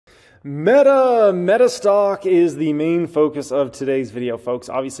Meta stock is the main focus of today's video, folks.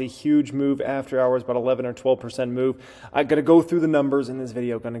 Obviously, huge move after hours, about 11 or 12% move. I'm going to go through the numbers in this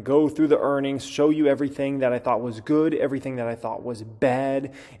video, going to go through the earnings, show you everything that I thought was good, everything that I thought was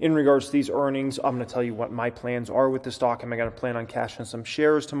bad in regards to these earnings. I'm going to tell you what my plans are with the stock. Am I going to plan on cashing some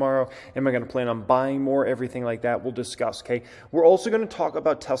shares tomorrow? Am I going to plan on buying more? Everything like that we'll discuss, okay? We're also going to talk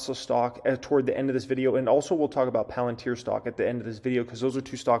about Tesla stock toward the end of this video, and also we'll talk about Palantir stock at the end of this video, because those are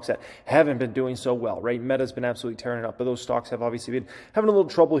two stocks that haven't been doing so well, right? Meta's been absolutely tearing it up, but those stocks have obviously been having a little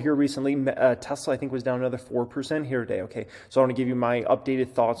trouble here recently. Tesla, I think, was down another 4% here today, okay? So I want to give you my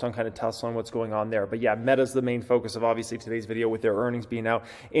updated thoughts on kind of Tesla and what's going on there. But yeah, Meta's the main focus of obviously today's video, with their earnings being out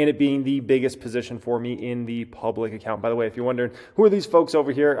and it being the biggest position for me in the public account. By the way, if you're wondering who are these folks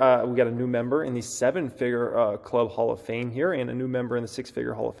over here, we got a new member in the 7-figure Club Hall of Fame here and a new member in the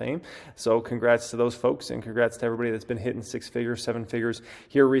 6-figure Hall of Fame. So congrats to those folks, and congrats to everybody that's been hitting 6 figures, 7 figures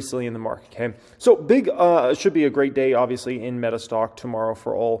here recently in the market. Okay, so big should be a great day, obviously, in Meta stock tomorrow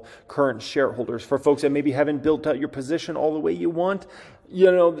for all current shareholders. For folks that maybe haven't built out your position all the way you want, you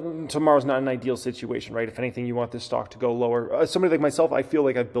know, tomorrow's not an ideal situation, right? If anything, you want this stock to go lower. Somebody like myself, I feel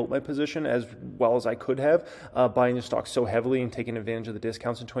like I've built my position as well as I could have, buying the stock so heavily and taking advantage of the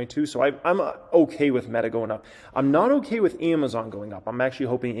discounts in 22. So I'm okay with Meta going up. I'm not okay with Amazon going up. I'm actually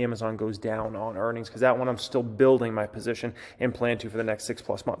hoping Amazon goes down on earnings, because that one I'm still building my position and plan to for the next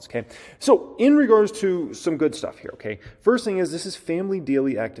 6+ months, okay? So in regards to some good stuff here, okay? First thing is, this is family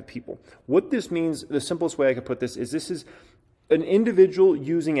daily active people. What this means, the simplest way I could put this is an individual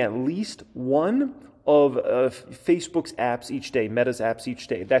using at least one of Facebook's apps each day, Meta's apps each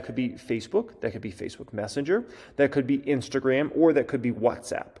day. That could be Facebook, that could be Facebook Messenger, that could be Instagram, or that could be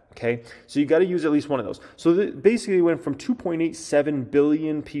WhatsApp, okay? So you got to use at least one of those. So basically it went from 2.87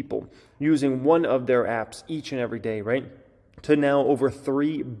 billion people using one of their apps each and every day, right, to now over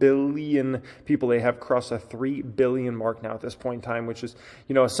 3 billion people. They have crossed a 3 billion mark now at this point in time, which is,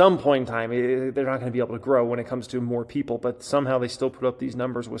 you know, at some point in time, they're not going to be able to grow when it comes to more people, but somehow they still put up these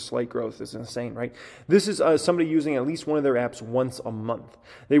numbers with slight growth. It's insane, right? This is somebody using at least one of their apps once a month.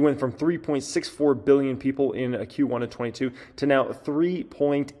 They went from 3.64 billion people in Q1 of 22 to now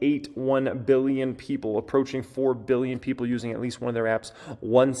 3.81 billion people, approaching 4 billion people using at least one of their apps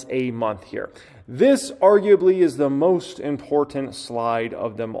once a month here. This arguably is the most important slide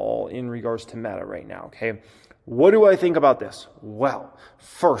of them all in regards to Meta right now, okay? What do I think about this? Well,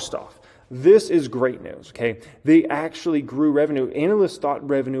 first off, this is great news, okay? They actually grew revenue. Analysts thought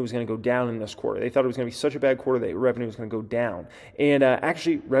revenue was going to go down in this quarter. They thought it was going to be such a bad quarter that revenue was going to go down. And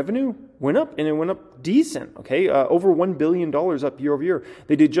actually, revenue went up, and it went up decent, okay? Over $1 billion up year over year.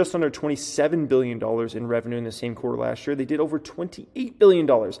 They did just under $27 billion in revenue in the same quarter last year. They did over $28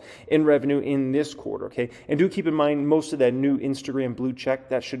 billion in revenue in this quarter, okay? And do keep in mind, most of that new Instagram blue check,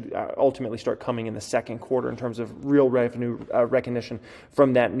 that should ultimately start coming in the second quarter in terms of real revenue recognition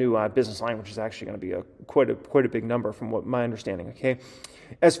from that new business line, which is actually going to be quite a big number from what my understanding, okay?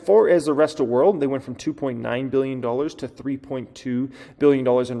 As far as the rest of the world, they went from $2.9 billion to $3.2 billion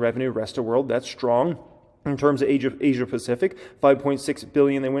in revenue, rest of the world. That's strong. In terms of Asia Pacific, 5.6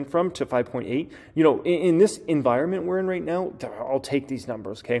 billion they went from to 5.8. You know, in this environment we're in right now, I'll take these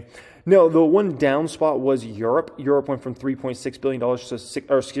numbers, okay? Now, the one down spot was Europe. Europe went from $3.6 billion to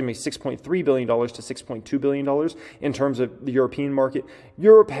 $6.3 billion to $6.2 billion in terms of the European market.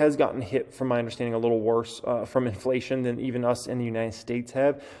 Europe has gotten hit, from my understanding, a little worse from inflation than even us in the United States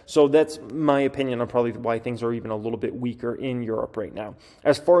have. So that's my opinion on probably why things are even a little bit weaker in Europe right now.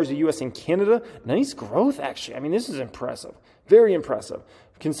 As far as the US and Canada, nice growth, actually. I mean, this is impressive. Very impressive.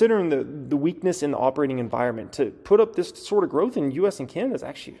 Considering the weakness in the operating environment, to put up this sort of growth in U.S. and Canada is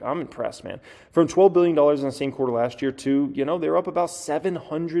actually, I'm impressed, man. From $12 billion in the same quarter last year to, you know, they're up about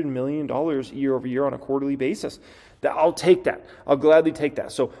 $700 million year over year on a quarterly basis. I'll take that. I'll gladly take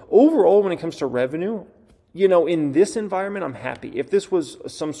that. So overall, when it comes to revenue, you know, in this environment, I'm happy. If this was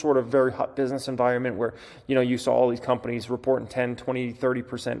some sort of very hot business environment where, you know, you saw all these companies reporting 10, 20,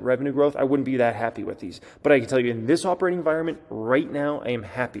 30% revenue growth, I wouldn't be that happy with these. But I can tell you, in this operating environment right now, I am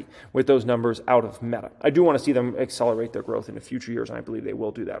happy with those numbers out of Meta. I do want to see them accelerate their growth in the future years, and I believe they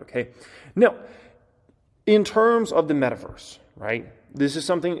will do that, okay? Now, in terms of the metaverse, right? This is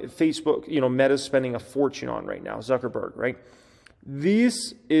something Facebook, you know, Meta's spending a fortune on right now, Zuckerberg, right?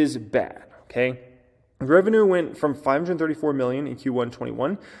 This is bad, okay? Revenue went from $534 million in Q1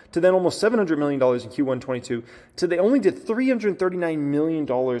 21 to then almost $700 million in Q1 22 to they only did $339 million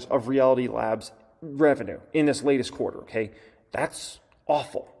of Reality Labs revenue in this latest quarter, okay? That's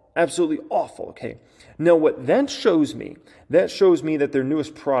awful. Absolutely awful, okay? Now, what that shows me, that shows me that their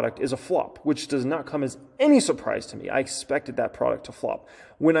newest product is a flop, which does not come as any surprise to me. I expected that product to flop.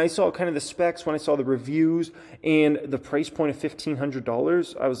 When I saw kind of the specs, when I saw the reviews and the price point of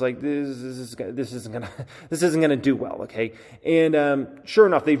 $1,500, I was like, this isn't gonna do well, okay? And sure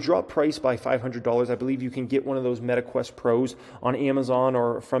enough, they've dropped price by $500. I believe you can get one of those Meta Quest Pros on Amazon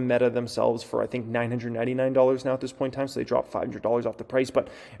or from Meta themselves for I think $999 now at this point in time. So they dropped $500 off the price. But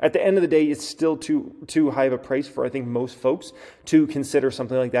at the end of the day, it's still too high of a price for I think most folks to consider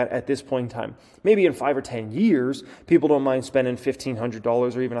something like that at this point in time. Maybe in 5 or 10 years, people don't mind spending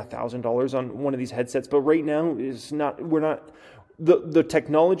 $1,500 or even $1,000 on one of these headsets. But right now, the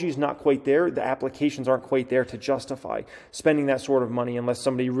technology is not quite there. The applications aren't quite there to justify spending that sort of money unless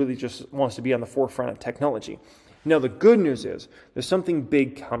somebody really just wants to be on the forefront of technology. Now, the good news is there's something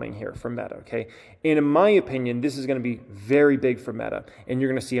big coming here for Meta, okay? And in my opinion, this is going to be very big for Meta, and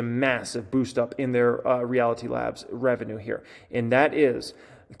you're going to see a massive boost up in their Reality Labs revenue here, and that is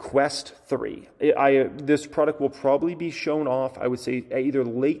Quest 3. This product will probably be shown off, I would say, either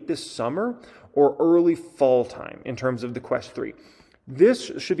late this summer or early fall time in terms of the Quest 3.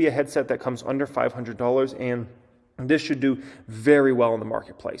 This should be a headset that comes under $500, and this should do very well in the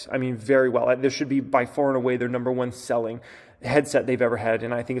marketplace. I mean, very well. This should be by far and away their #1 selling headset they've ever had,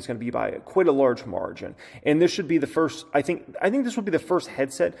 and I think it's going to be by quite a large margin. And this should be the first, I think this will be the first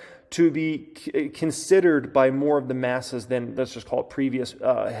headset to be considered by more of the masses than, let's just call it, previous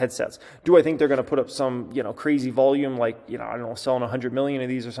headsets. Do I think they're going to put up some, crazy volume like, I don't know, selling 100 million of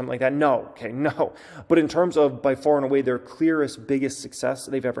these or something like that? No, okay, no. But in terms of by far and away their clearest, biggest success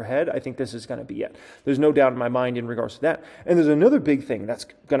they've ever had, I think this is going to be it. There's no doubt in my mind in regards to that. And there's another big thing that's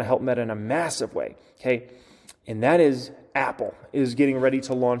going to help Meta in a massive way, okay? And that is Apple is getting ready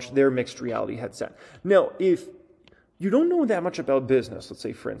to launch their mixed reality headset. Now, if you don't know that much about business, let's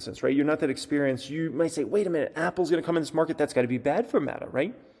say, for instance, right? You're not that experienced. You might say, wait a minute, Apple's going to come in this market. That's got to be bad for Meta,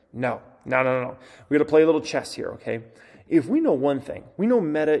 right? No. We got to play a little chess here, okay? If we know one thing, we know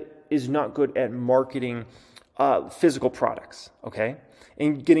Meta is not good at marketing physical products, okay?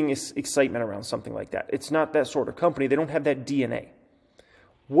 And getting excitement around something like that. It's not that sort of company. They don't have that DNA.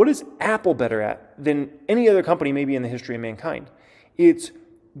 What is Apple better at than any other company maybe in the history of mankind? It's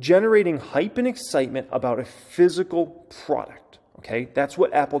generating hype and excitement about a physical product, okay? That's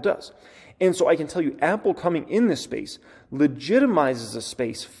what Apple does. And so I can tell you, Apple coming in this space legitimizes a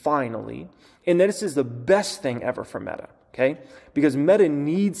space finally, and this is the best thing ever for Meta, okay? Because Meta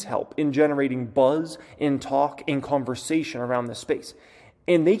needs help in generating buzz, in talk, in conversation around this space.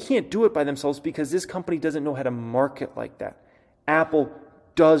 And they can't do it by themselves because this company doesn't know how to market like that. Apple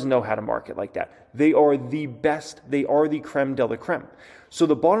does know how to market like that. They are the best. They are the creme de la creme. So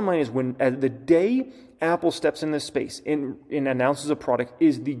the bottom line is the day Apple steps in this space and announces a product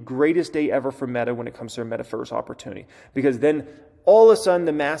is the greatest day ever for Meta when it comes to their metaverse opportunity. Because then all of a sudden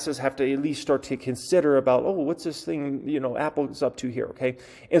the masses have to at least start to consider about, oh, what's this thing, Apple is up to here, okay?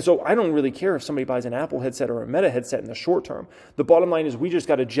 And so I don't really care if somebody buys an Apple headset or a Meta headset in the short term. The bottom line is we just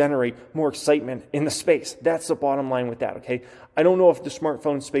got to generate more excitement in the space. That's the bottom line with that, okay? I don't know if the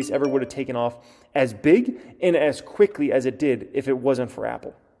smartphone space ever would have taken off as big and as quickly as it did if it wasn't for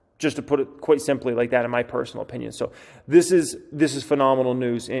Apple. Just to put it quite simply like that, in my personal opinion. So this is phenomenal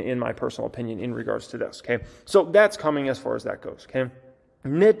news in my personal opinion in regards to this, okay? So that's coming as far as that goes, okay?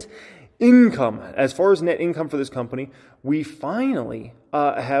 Net income. As far as net income for this company, we finally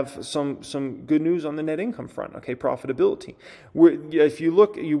have some good news on the net income front, okay? Profitability. If you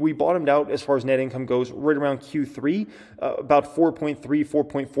look, we bottomed out as far as net income goes right around Q3, about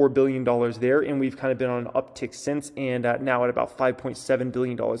 $4.4 billion there, and we've kind of been on an uptick since, and now at about $5.7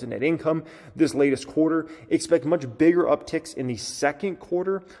 billion in net income this latest quarter. Expect much bigger upticks in the second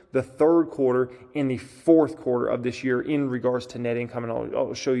quarter, the third quarter, and the fourth quarter of this year in regards to net income, and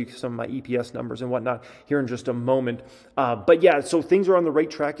I'll show you some of my EPS numbers and whatnot here in just a moment. But yeah, so things are on the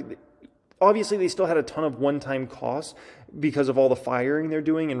right track. Obviously, they still had a ton of one-time costs because of all the firing they're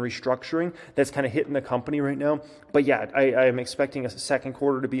doing and restructuring that's kind of hitting the company right now. But yeah, I am expecting a second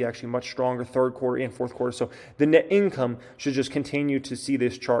quarter to be actually much stronger, third quarter and fourth quarter. So the net income should just continue to see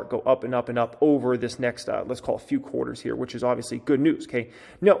this chart go up and up and up over this next, let's call it, few quarters here, which is obviously good news, okay?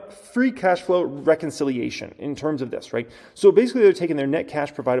 Now, free cash flow reconciliation in terms of this, right? So basically, they're taking their net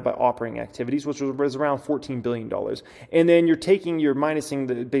cash provided by operating activities, which was around $14 billion. And then you're minusing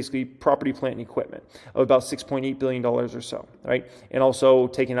the basically property, plant, and equipment of about $6.8 billion or so, right? And also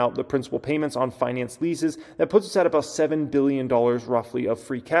taking out the principal payments on finance leases. That puts us at about $7 billion roughly of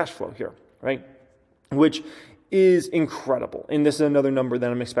free cash flow here, right? Which is incredible. And this is another number that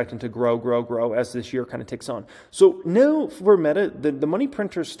I'm expecting to grow as this year kind of ticks on. So now for Meta, the money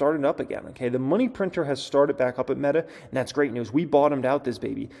printer started up again, okay? The money printer has started back up at Meta, and that's great news. We bottomed out this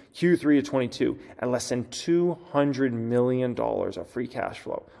baby, Q3 of 22, at less than $200 million of free cash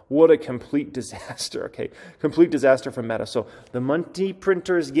flow. What a complete disaster, okay? Complete disaster for Meta. So the money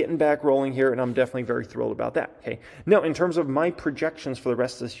printer is getting back rolling here, and I'm definitely very thrilled about that, okay? Now, in terms of my projections for the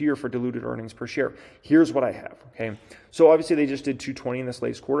rest of this year for diluted earnings per share, here's what I have, okay? So obviously they just did 220 in this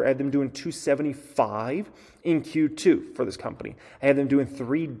latest quarter. I had them doing 275 in Q2 for this company. I had them doing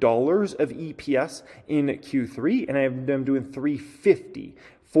 $3 of EPS in Q3, and I have them doing $3.50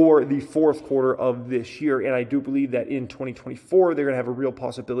 for the fourth quarter of this year. And I do believe that in 2024, they're going to have a real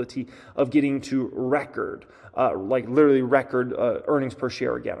possibility of getting to record, like literally record earnings per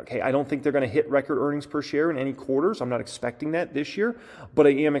share again, okay? I don't think they're going to hit record earnings per share in any quarters. I'm not expecting that this year, but I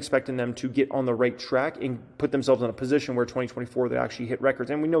am expecting them to get on the right track and put themselves in a position where 2024, they actually hit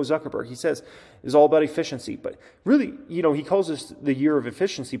records. And we know Zuckerberg, he says, is all about efficiency. But really, you know, he calls this the year of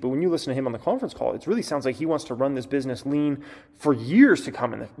efficiency, but when you listen to him on the conference call, it really sounds like he wants to run this business lean for years to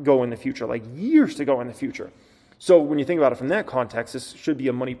come go in the future, like years to go in the future. So when you think about it from that context, this should be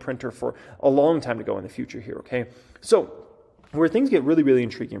a money printer for a long time to go in the future here, okay? So where things get really, really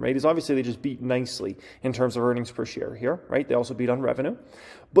intriguing, right, is obviously they just beat nicely in terms of earnings per share here, right? They also beat on revenue.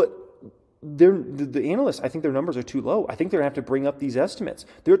 But the analysts, I think their numbers are too low. I think they're going to have to bring up these estimates.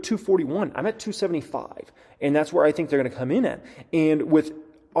 They're at 241. I'm at 275. And that's where I think they're going to come in at. And with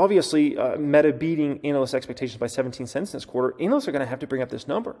obviously, Meta beating analyst expectations by 17 cents this quarter, analysts are going to have to bring up this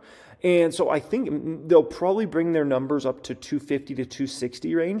number. And so I think they'll probably bring their numbers up to 250 to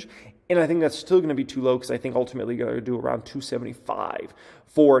 260 range. And I think that's still going to be too low because I think ultimately they're going to do around 275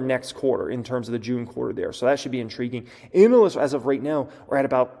 for next quarter in terms of the June quarter there. So that should be intriguing. Analysts, as of right now, are at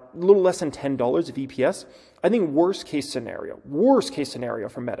about a little less than $10 of EPS. I think worst case scenario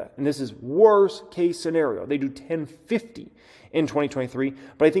for Meta, and this is worst case scenario, they do $10.50 in 2023,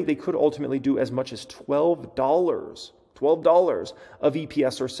 but I think they could ultimately do as much as $12 of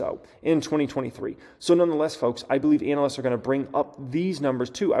EPS or so in 2023. So nonetheless, folks, I believe analysts are going to bring up these numbers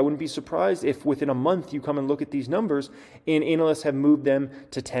too. I wouldn't be surprised if within a month you come and look at these numbers and analysts have moved them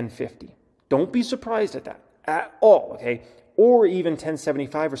to $10.50. Don't be surprised at that at all, okay? Or even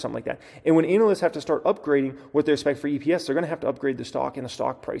 1075 or something like that. And when analysts have to start upgrading what they expect for EPS, they're going to have to upgrade the stock and the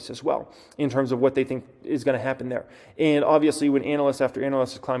stock price as well in terms of what they think is going to happen there. And obviously, when analysts after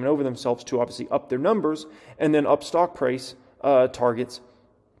analysts are climbing over themselves to obviously up their numbers and then up stock price targets,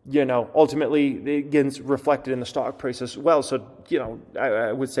 you know, ultimately it gets reflected in the stock price as well. So, you know,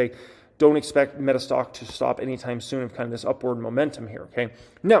 I would say don't expect Meta stock to stop anytime soon of kind of this upward momentum here, okay?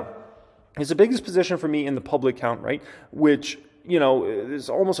 Now, it's the biggest position for me in the public count, right? Which, you know, is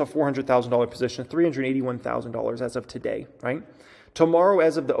almost a $400,000 position, $381,000 as of today, right? Tomorrow,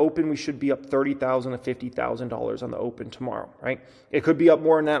 as of the open, we should be up $30,000 to $50,000 on the open tomorrow, right? It could be up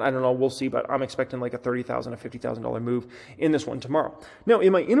more than that. I don't know. We'll see. But I'm expecting like a $30,000 to $50,000 move in this one tomorrow. Now,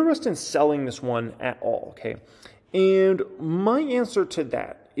 am I interested in selling this one at all? Okay. And my answer to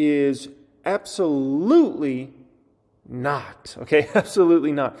that is absolutely not. Okay.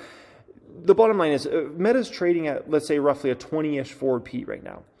 Absolutely not. The bottom line is Meta's trading at, let's say, roughly a 20-ish forward P right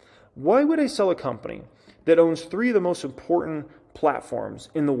now. Why would I sell a company that owns three of the most important platforms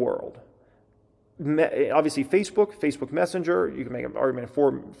in the world? Obviously, Facebook Messenger. You can make an argument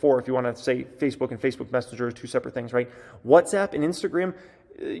for if you want to say Facebook and Facebook Messenger are two separate things, right? WhatsApp and Instagram.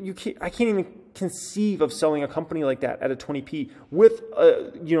 I can't even conceive of selling a company like that at a 20p with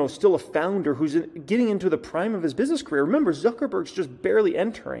still a founder who's getting into the prime of his business career. Remember, Zuckerberg's just barely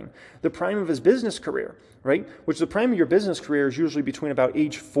entering the prime of his business career, right? Which the prime of your business career is usually between about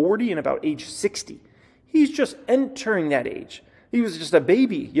age 40 and about age 60. He's just entering that age. He was just a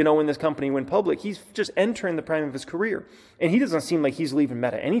baby, when this company went public. He's just entering the prime of his career. And he doesn't seem like he's leaving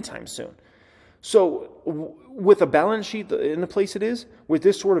Meta anytime soon. So with a balance sheet in the place it is, with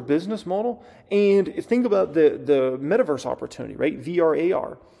this sort of business model, and think about the metaverse opportunity, right? VR,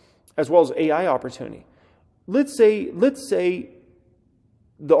 AR, as well as AI opportunity. Let's say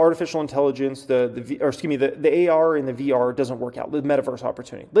the artificial intelligence, the AR and the VR doesn't work out, the metaverse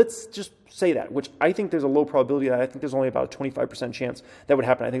opportunity. Let's just say that, which I think there's a low probability that I think there's only about a 25% chance that would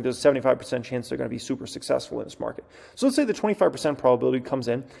happen. I think there's a 75% chance they're going to be super successful in this market. So let's say the 25% probability comes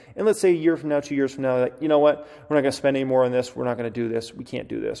in, and let's say a year from now, 2 years from now, like, you know what, we're not going to spend any more on this, we're not going to do this, we can't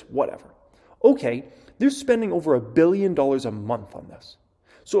do this, whatever. Okay, they're spending over $1 billion a month on this.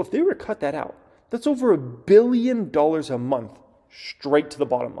 So if they were to cut that out, that's over $1 billion a month straight to the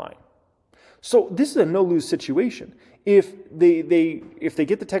bottom line. So this is a no-lose situation. If they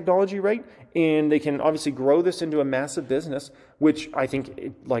get the technology right and they can obviously grow this into a massive business, which I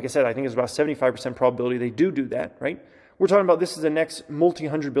think, like I said, I think is about 75% probability they do that, right? We're talking about this is the next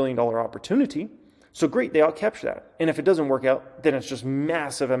multi-hundred-billion-dollar opportunity. So great, they ought to capture that. And if it doesn't work out, then it's just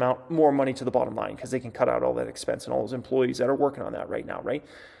massive amount more money to the bottom line because they can cut out all that expense and all those employees that are working on that right now, right?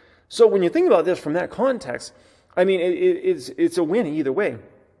 So when you think about this from that context, I mean, it's a win either way.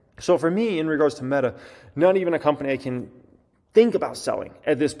 So for me, in regards to Meta, not even a company I can think about selling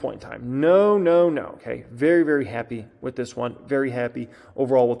at this point in time. No. Okay, very, very happy with this one. Very happy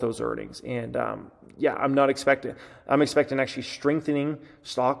overall with those earnings. And yeah, I'm expecting actually strengthening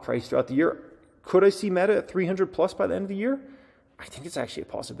stock price throughout the year. Could I see Meta at 300 plus by the end of the year? I think it's actually a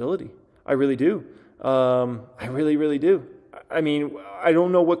possibility. I really do. I really, really do. I mean, I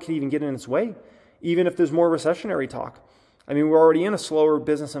don't know what could even get in its way, even if there's more recessionary talk. I mean, we're already in a slower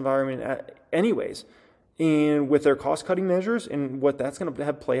business environment anyways. And with their cost-cutting measures and what that's going to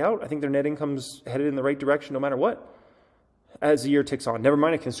have play out, I think their net income's headed in the right direction no matter what as the year ticks on. Never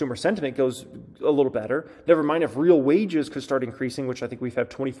mind if consumer sentiment goes a little better. Never mind if real wages could start increasing, which I think we've had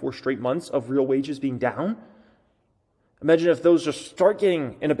 24 straight months of real wages being down. Imagine if those just start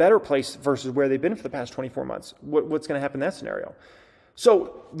getting in a better place versus where they've been for the past 24 months. What's going to happen in that scenario?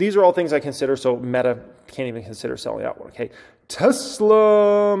 So these are all things I consider. So Meta, can't even consider selling that one. Okay,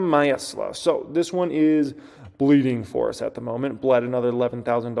 Tesla, Maesla. So this one is bleeding for us at the moment. Bled another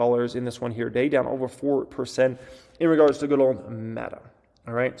 $11,000 in this one here today, down over 4% in regards to good old Meta.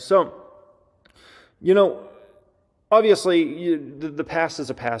 All right, so you know, obviously the past is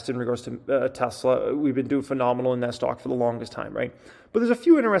a past in regards to Tesla. We've been doing phenomenal in that stock for the longest time, right? But there's a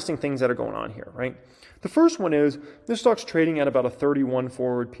few interesting things that are going on here, right? The first one is this stock's trading at about a 31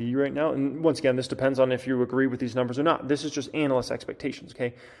 forward P right now. And once again, this depends on if you agree with these numbers or not. This is just analyst expectations,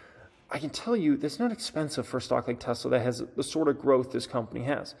 okay? I can tell you that's not expensive for a stock like Tesla that has the sort of growth this company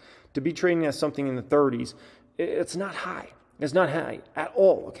has. To be trading at something in the 30s, it's not high. It's not high at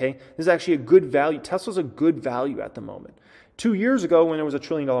all, okay? This is actually a good value. Tesla's a good value at the moment. 2 years ago, when it was $1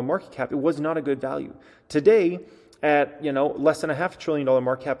 trillion market cap, it was not a good value. Today, at less than a $500 billion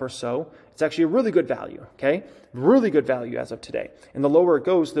market cap or so, it's actually a really good value, okay? Really good value as of today. And the lower it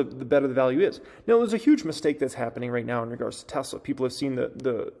goes, the better the value is. Now, there's a huge mistake that's happening right now in regards to Tesla. People have seen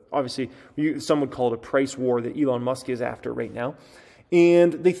obviously, some would call it a price war that Elon Musk is after right now.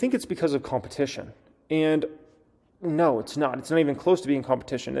 And they think it's because of competition. And no, it's not. It's not even close to being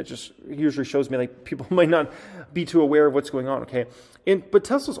competition. It just usually shows me like people might not be too aware of what's going on, okay? But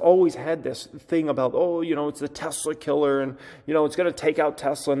Tesla's always had this thing about, it's the Tesla killer and, it's going to take out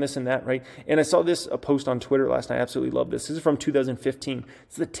Tesla and this and that, right? And I saw a post on Twitter last night. I absolutely love this. This is from 2015.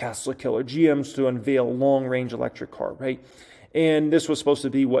 It's the Tesla killer. GM's to unveil long-range electric car, right? And this was supposed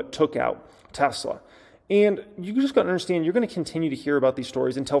to be what took out Tesla. And you just got to understand, you're going to continue to hear about these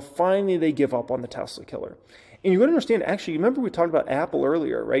stories until finally they give up on the Tesla killer. And you got to understand, actually, remember we talked about Apple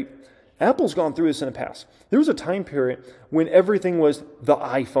earlier, right? Apple's gone through this in the past. There was a time period when everything was the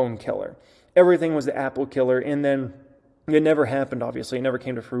iPhone killer. Everything was the Apple killer, and then it never happened, obviously. It never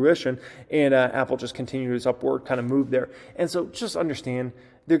came to fruition, and Apple just continued its upward kind of move there. And so just understand,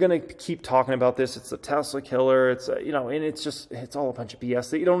 they're going to keep talking about this. It's the Tesla killer. It's, and it's all a bunch of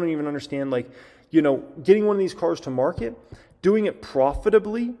BS. They don't even understand, getting one of these cars to market, doing it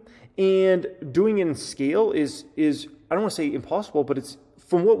profitably, and doing it in scale is I don't want to say impossible, but it's,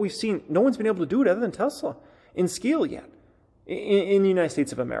 from what we've seen, no one's been able to do it other than Tesla in scale yet in the United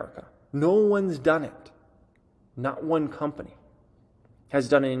States of America. No one's done it. Not one company has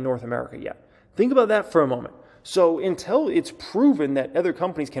done it in North America yet. Think about that for a moment. So until it's proven that other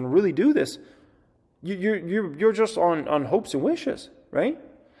companies can really do this, you're just on hopes and wishes, right?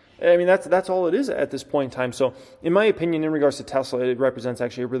 I mean, that's all it is at this point in time. So in my opinion, in regards to Tesla, it represents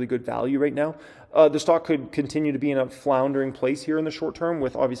actually a really good value right now. The stock could continue to be in a floundering place here in the short term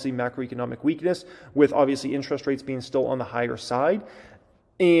with obviously macroeconomic weakness, with obviously interest rates being still on the higher side,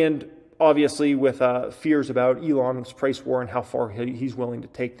 and obviously with fears about Elon's price war and how far he's willing to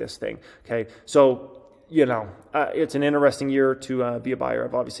take this thing. Okay, so, it's an interesting year to be a buyer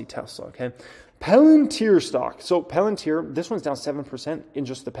of obviously Tesla, okay? Palantir stock. So Palantir, this one's down 7% in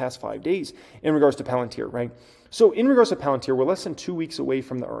just the past 5 days in regards to Palantir, right? So in regards to Palantir, we're less than 2 weeks away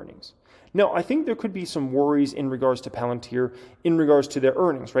from the earnings. Now, I think there could be some worries in regards to Palantir in regards to their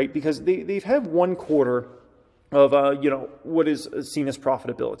earnings, right? Because they've had 1 quarter of, what is seen as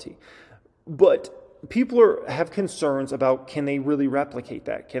profitability. But people have concerns about, can they really replicate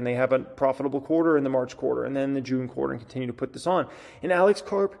that? Can they have a profitable quarter in the March quarter and then the June quarter and continue to put this on? And Alex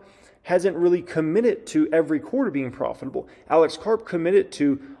Karp hasn't really committed to every quarter being profitable. Alex Karp committed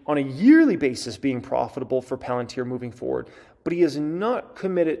to, on a yearly basis, being profitable for Palantir moving forward, but he is not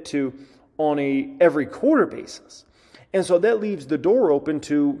committed to on a every quarter basis. And so that leaves the door open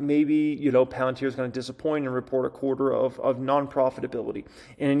to maybe, Palantir is going to disappoint and report a quarter of non-profitability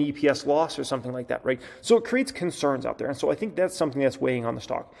and an EPS loss or something like that, right? So it creates concerns out there. And so I think that's something that's weighing on the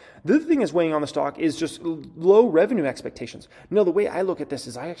stock. The other thing that's weighing on the stock is just low revenue expectations. No, the way I look at this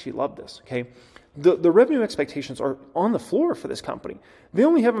is I actually love this, okay? The revenue expectations are on the floor for this company. They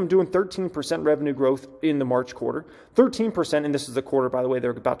only have them doing 13% revenue growth in the March quarter, 13%, and this is the quarter, by the way,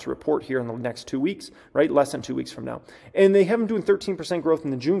 they're about to report here in the next 2 weeks, right? Less than 2 weeks from now. And they have them doing 13% growth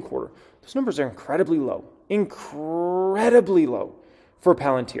in the June quarter. Those numbers are incredibly low for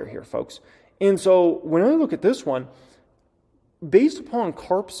Palantir here, folks. And so when I look at this one, based upon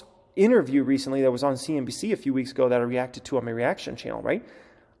Karp's interview recently that was on CNBC a few weeks ago that I reacted to on my reaction channel, right?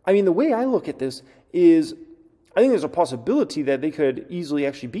 I mean, the way I look at this is I think there's a possibility that they could easily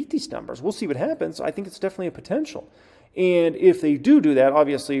actually beat these numbers. We'll see what happens. I think it's definitely a potential. And if they do that,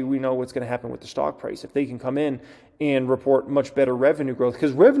 obviously we know what's going to happen with the stock price. If they can come in and report much better revenue growth,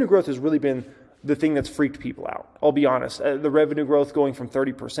 because revenue growth has really been the thing that's freaked people out. I'll be honest. The revenue growth going from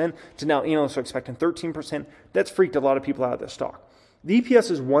 30% to now analysts are expecting 13%, that's freaked a lot of people out of the stock. The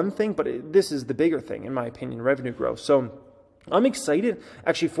EPS is one thing, but this is the bigger thing, in my opinion, revenue growth. So I'm excited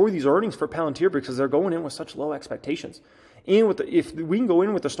actually for these earnings for Palantir because they're going in with such low expectations. And if we can go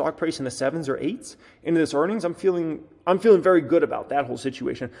in with the stock price in the 7s or 8s into this earnings, I'm feeling very good about that whole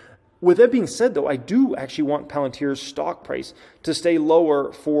situation. With that being said, though, I do actually want Palantir's stock price to stay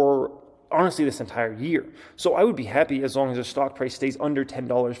lower for honestly this entire year. So I would be happy as long as the stock price stays under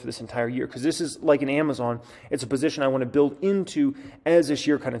 $10 for this entire year, because this is like an Amazon. It's a position I want to build into as this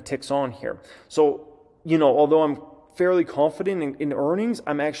year kind of ticks on here. So, although I'm fairly confident in earnings,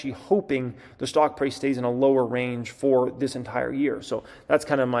 I'm actually hoping the stock price stays in a lower range for this entire year. So that's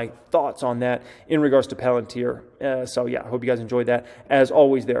kind of my thoughts on that in regards to Palantir. So yeah, I hope you guys enjoyed that as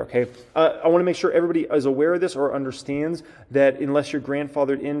always there, okay? I want to make sure everybody is aware of this or understands that unless you're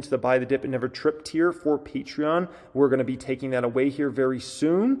grandfathered into the Buy the Dip and Never Trip tier for Patreon, we're going to be taking that away here very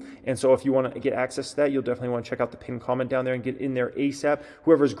soon. And so if you want to get access to that, you'll definitely want to check out the pinned comment down there and get in there ASAP.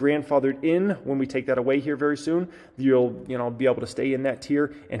 Whoever's grandfathered in when we take that away here very soon, you'll be able to stay in that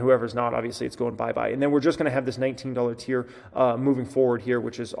tier, and whoever's not, obviously it's going bye-bye. And then we're just going to have this $19 tier moving forward here,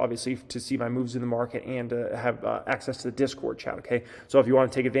 which is obviously to see my moves in the market and to have access to the Discord chat, okay? So if you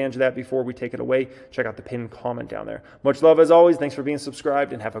want to take advantage of that before we take it away, check out the pinned comment down there. Much love as always. Thanks for being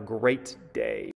subscribed, and have a great day.